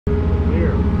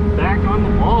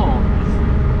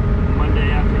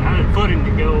wanted footing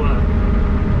to go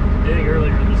dig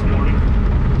earlier this morning.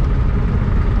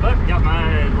 But got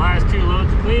my last 2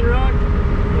 loads of clean rock.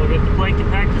 We'll get the plate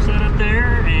compactor set up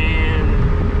there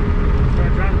and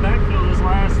start trying to backfill this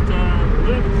last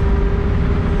lift.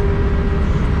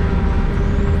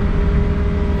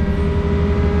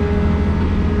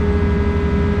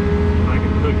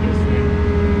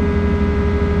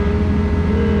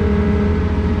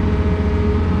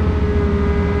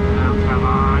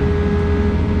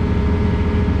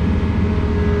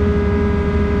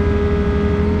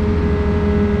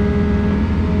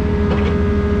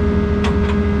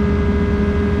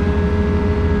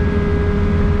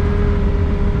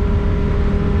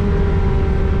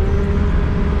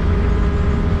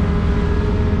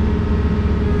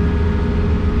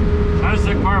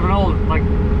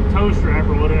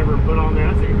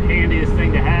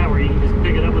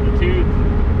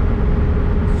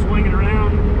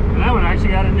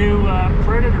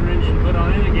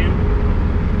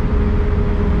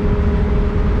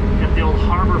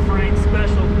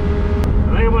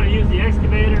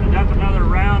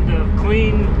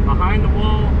 Behind the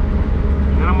wall,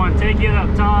 and then I'm going to take it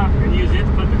up top and use it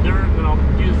to put the dirt, and then I'll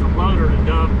use the loader to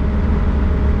dump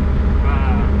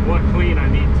what clean I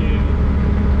need to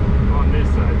on this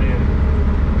side then.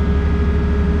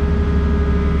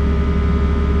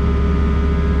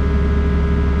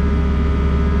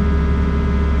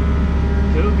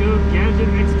 Go gadget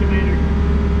excavator.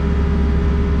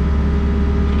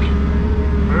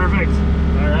 Perfect.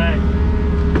 All right.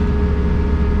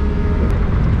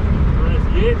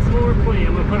 Get some more clean.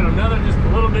 I'm going to put another, just a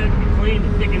little bit of clean,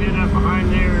 sticking it up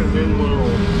behind there, and then we'll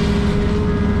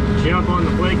jump on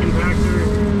the plate compactor,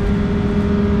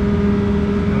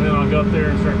 and then I'll go up there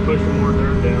and start pushing more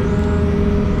dirt down.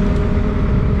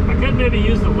 I could maybe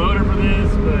use the loader for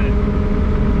this, but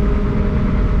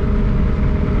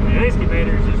the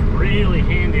excavator is just really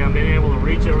handy on being able to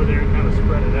reach over there and kind of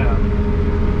spread it out.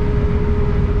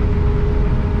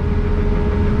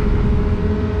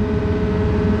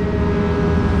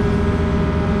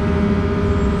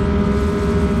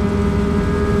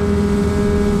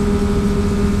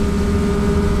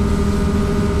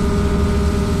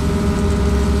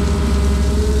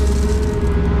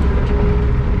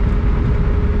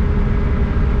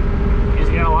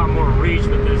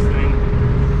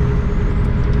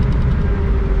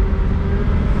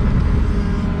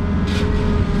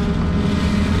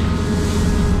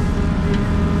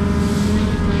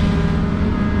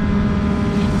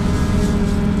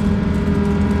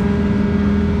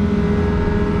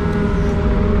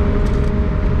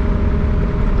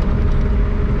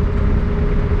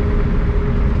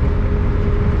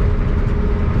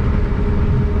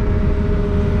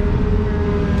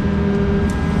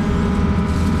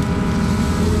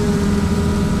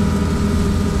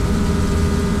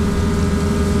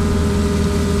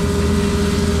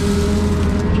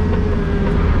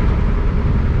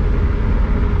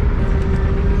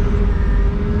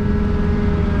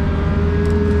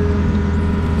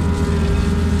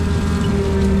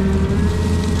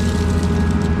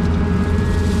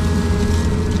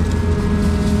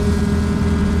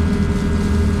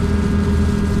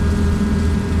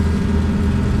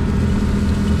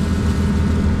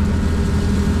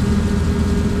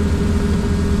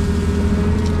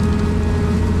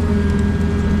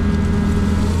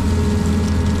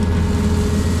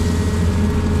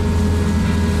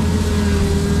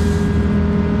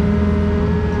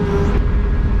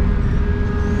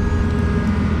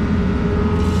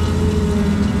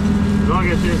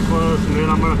 This close, and then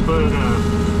I'm going to put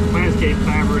landscape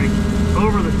fabric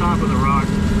over the top of the rock,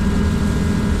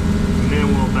 and then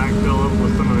we'll backfill up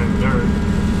with some of that dirt.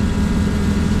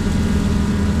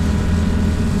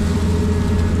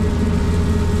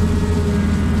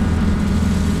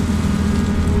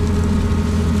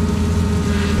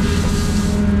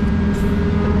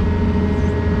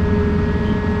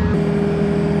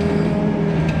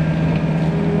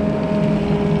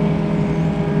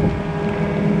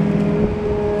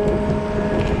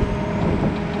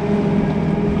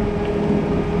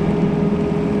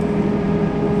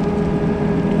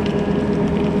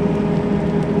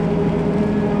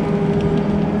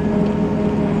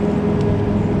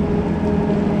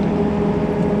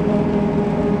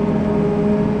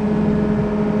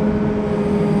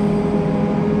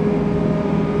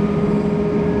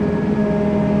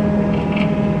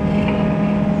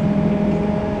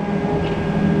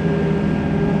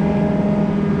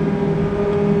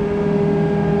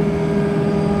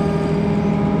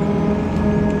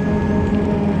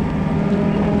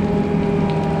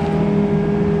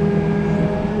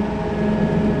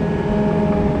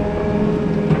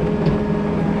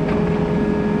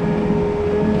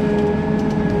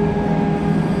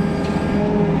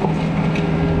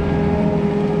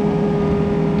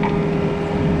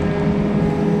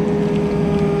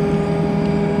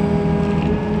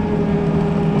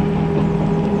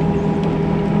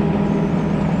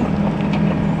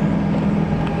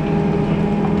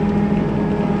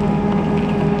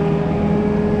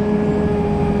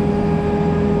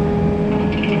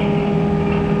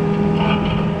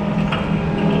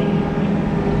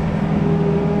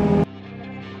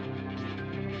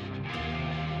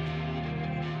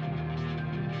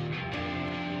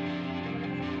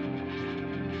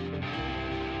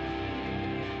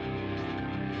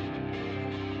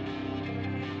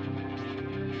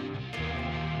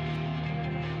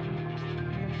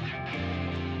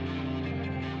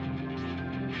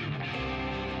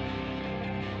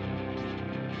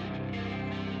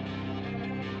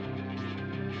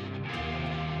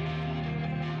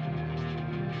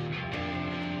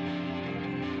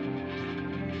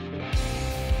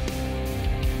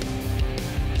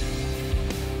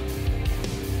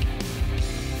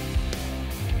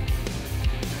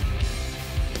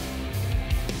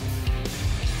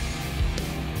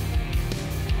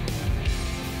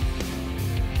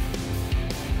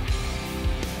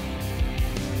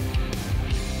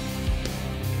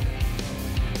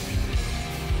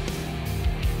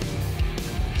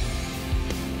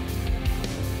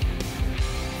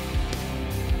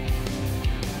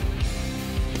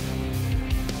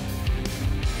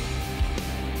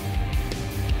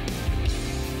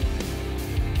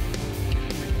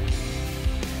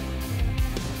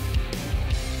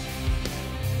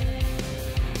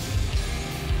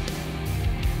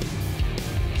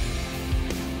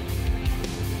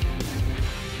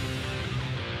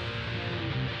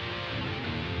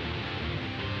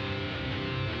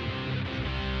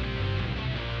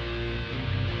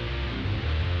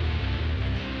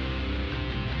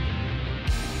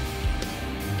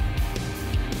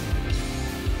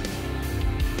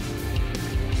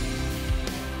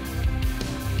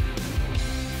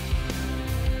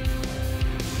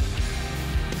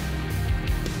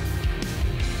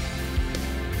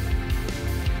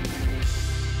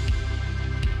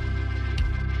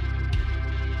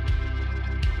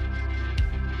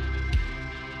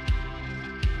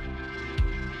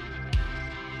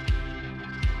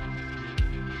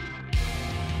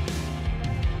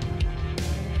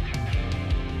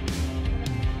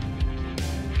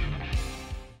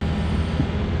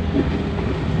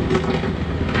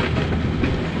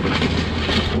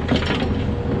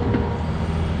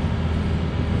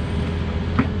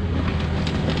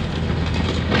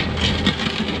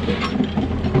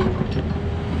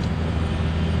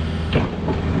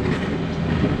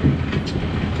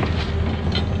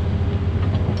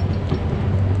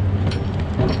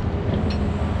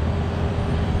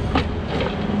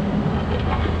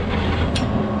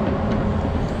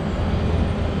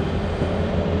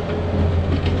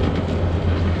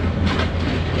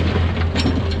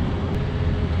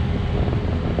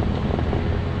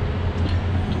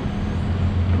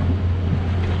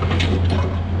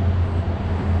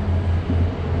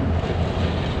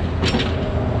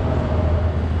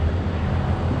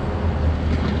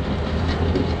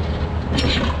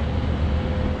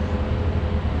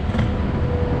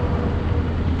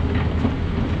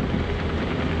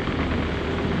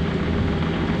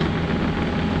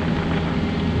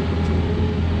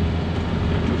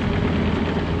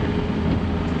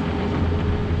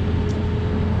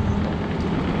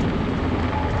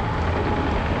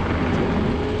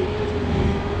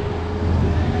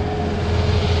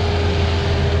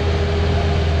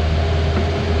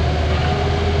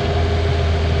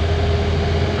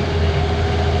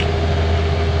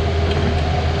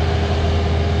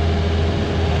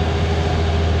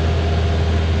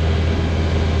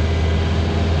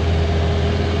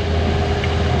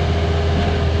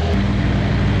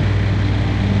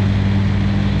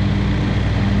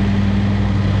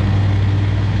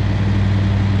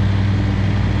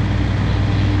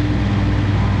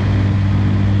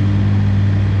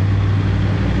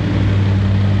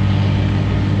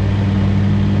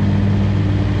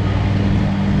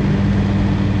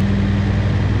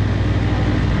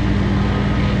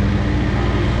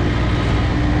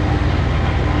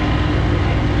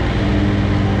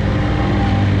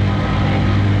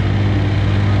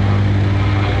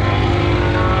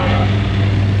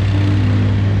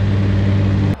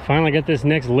 finally got this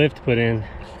next lift put in.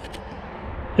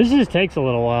 This just takes a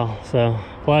little while, so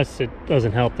plus it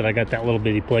doesn't help that I got that little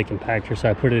bitty plate compactor, so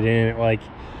I put it in at like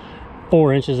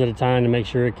 4 inches at a time to make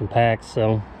sure it compacts.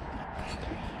 So,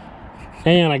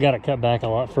 and I got it cut back a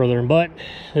lot further, but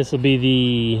this will be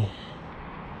the,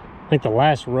 I think, the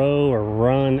last row or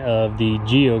run of the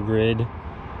GeoGrid,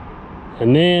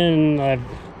 and then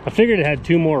I figured it had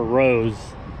 2 more rows,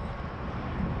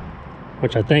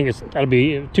 which I think that'll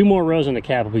be 2 more rows in the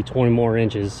cap will be 20 more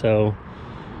inches. So,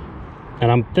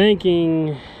 and I'm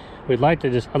thinking I'd like to,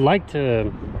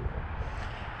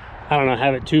 I don't know,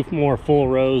 have it 2 more full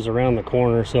rows around the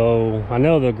corner. So I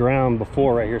know the ground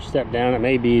before right here stepped down. It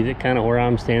may be that kind of where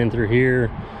I'm standing through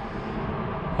here.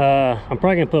 I'm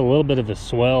probably gonna put a little bit of a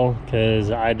swell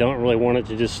because I don't really want it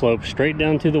to just slope straight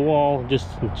down to the wall, just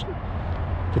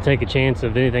to take a chance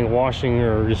of anything washing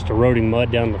or just eroding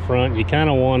mud down the front. You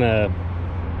kind of want to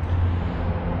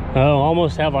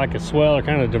almost have like a swell or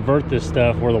kind of divert this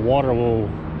stuff where the water will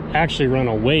actually run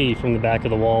away from the back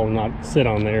of the wall and not sit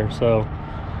on there. So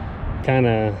kind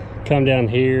of come down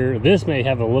here. This may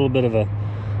have a little bit of a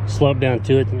slope down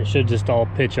to it, and it should just all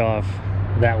pitch off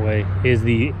that way is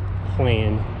the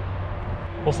plan.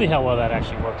 We'll see how well that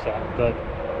actually works out. But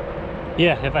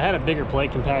yeah, if I had a bigger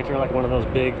plate compactor, like one of those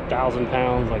big 1,000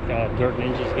 pounds like Dirt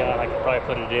Ninja's got, I could probably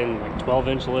put it in like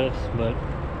 12-inch lifts. But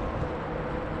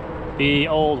the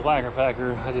old whacker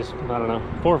packer, I don't know,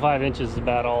 4 or 5 inches is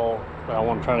about all that I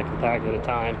want to try to compact at a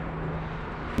time.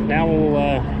 Now we'll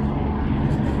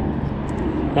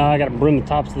I got to broom the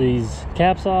tops of these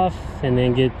caps off and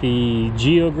then get the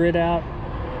GeoGrid out.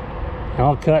 And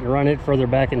I'll cut and run it further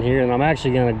back in here, and I'm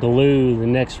actually going to glue the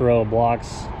next row of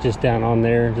blocks just down on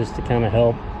there just to kind of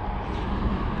help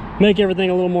make everything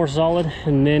a little more solid.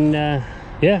 And then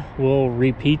yeah, we'll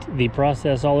repeat the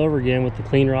process all over again with the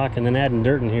clean rock and then adding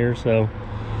dirt in here. So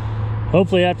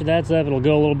hopefully after that's up, it'll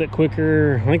go a little bit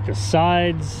quicker. I think the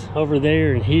sides over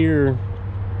there and here,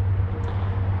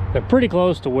 they're pretty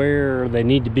close to where they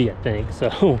need to be, I think.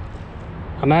 So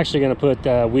I'm actually going to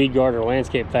put weed guard or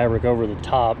landscape fabric over the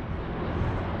top.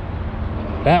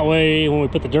 That way, when we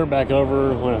put the dirt back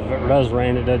over, when it does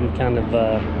rain, it doesn't kind of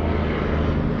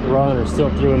run or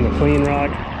silt through in the clean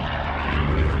rock.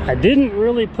 I didn't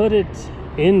really put it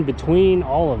in between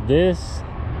all of this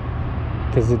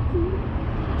because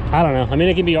I don't know. I mean,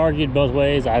 it can be argued both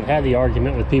ways. I've had the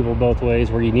argument with people both ways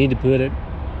where you need to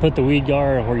put the weed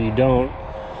guard and where you don't.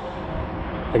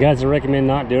 The guys that recommend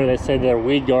not doing it, they say their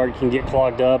weed guard can get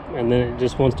clogged up and then it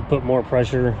just wants to put more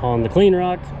pressure on the clean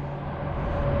rock.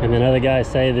 And then other guys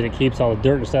say that it keeps all the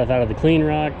dirt and stuff out of the clean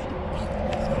rock.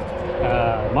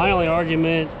 My only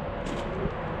argument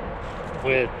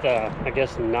with, I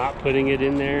guess, not putting it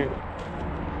in there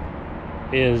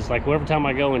is like every time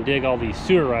I go and dig all these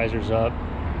sewer risers up,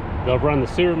 they'll run the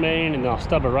sewer main and they'll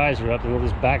stub a riser up and they'll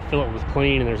just backfill it with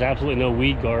clean, and there's absolutely no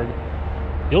weed guard.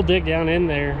 You'll dig down in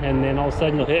there and then all of a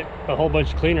sudden you'll hit a whole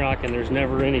bunch of clean rock and there's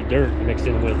never any dirt mixed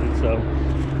in with it. So,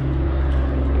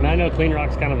 and I know clean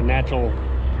rock's kind of a natural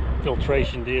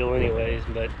filtration deal anyways,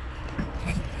 but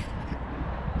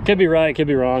could be right, could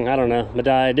be wrong, I don't know. But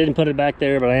I didn't put it back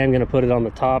there, but I am going to put it on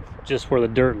the top just where the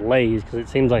dirt lays, because it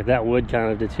seems like that would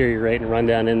kind of deteriorate and run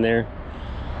down in there.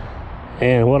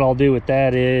 And what I'll do with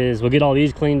that is we'll get all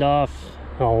these cleaned off,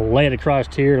 I'll lay it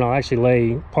across here, and I'll actually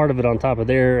lay part of it on top of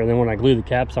there, and then when I glue the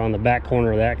caps on, the back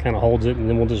corner of that kind of holds it, and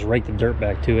then we'll just rake the dirt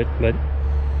back to it. But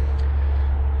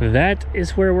that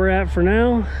is where we're at for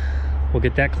now. We'll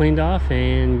get that cleaned off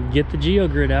and get the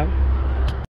GeoGrid out.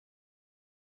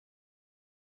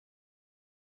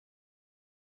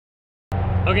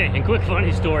 Okay, and quick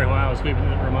funny story while I was sweeping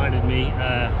that reminded me,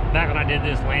 back when I did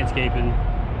this landscaping,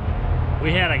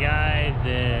 we had a guy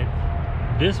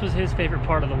that this was his favorite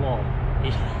part of the wall.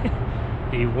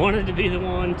 He wanted to be the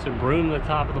one to broom the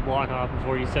top of the block off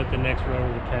before you set the next row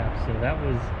of the caps. So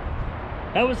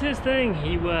that was his thing.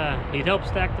 He'd help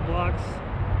stack the blocks.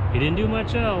 He didn't do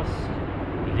much else.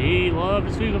 He loved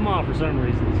to sweep them off for some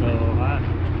reason. So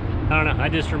I don't know.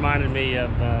 That just reminded me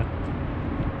of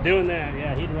doing that.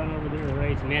 Yeah, he'd run over there to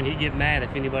race, and man, he'd get mad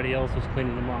if anybody else was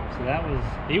cleaning them off.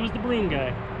 So he was the broom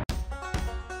guy.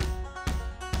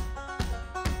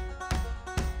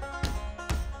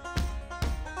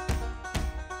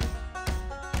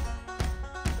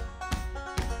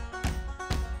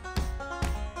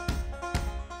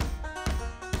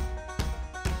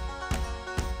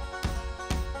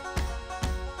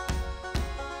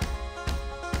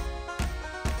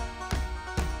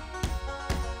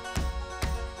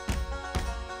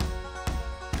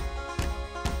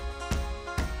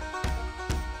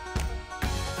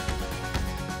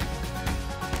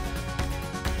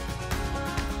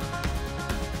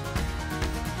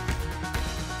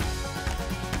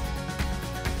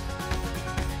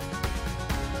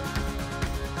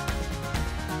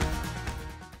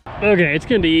 Okay, it's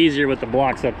gonna be easier with the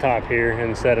blocks up top here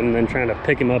and set them than trying to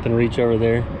pick them up and reach over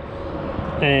there.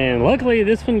 And luckily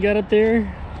this one got up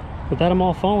there without them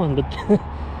all falling, but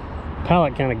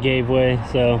pallet kind of gave way,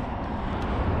 so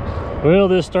we'll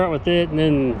just start with it and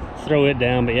then throw it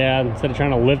down. But yeah, instead of trying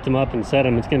to lift them up and set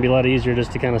them, it's gonna be a lot easier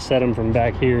just to kind of set them from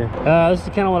back here. This is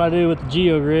kind of what I do with the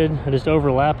GeoGrid. I just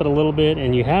overlap it a little bit,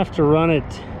 and you have to run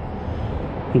it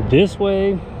this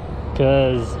way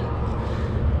because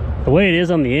the way it is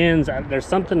on the ends, there's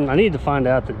something I need to find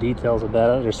out the details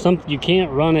about it. There's something you can't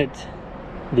run it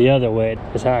the other way.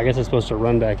 That's how I guess it's supposed to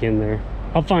run back in there.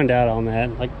 I'll find out on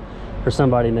that. Like, or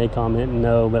somebody may comment and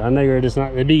know, but I know it's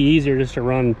not. It'd be easier just to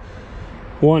run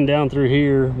one down through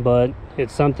here, but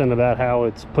it's something about how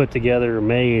it's put together or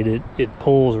made. It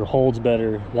pulls or holds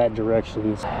better that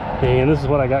direction. And this is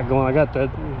what I got going. I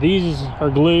got these are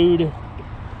glued,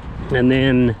 and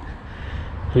then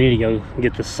we need to go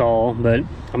get the saw, but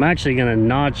I'm actually gonna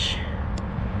notch.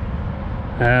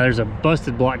 There's a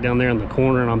busted block down there in the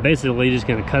corner, and I'm basically just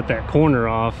gonna cut that corner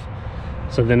off,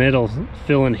 so then it'll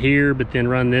fill in here, but then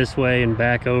run this way and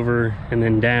back over and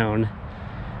then down.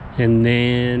 And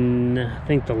then I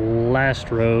think the last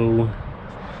row,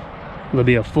 there'll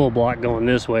be a full block going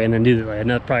this way, and then do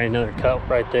probably another cut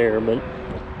right there. But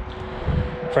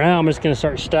for now, I'm just gonna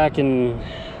start stacking,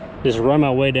 just run my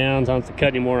way down so I don't have to cut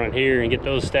any more on here and get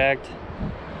those stacked.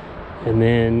 And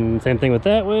then same thing with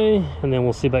that way, and then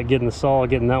we'll see about getting the saw,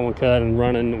 getting that one cut and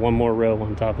running one more row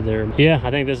on top of there. Yeah,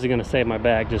 I think this is gonna save my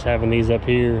back, just having these up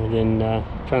here and then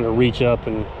trying to reach up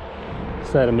and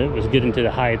set them. It was getting to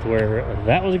the height where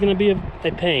that was going to be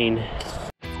a pain.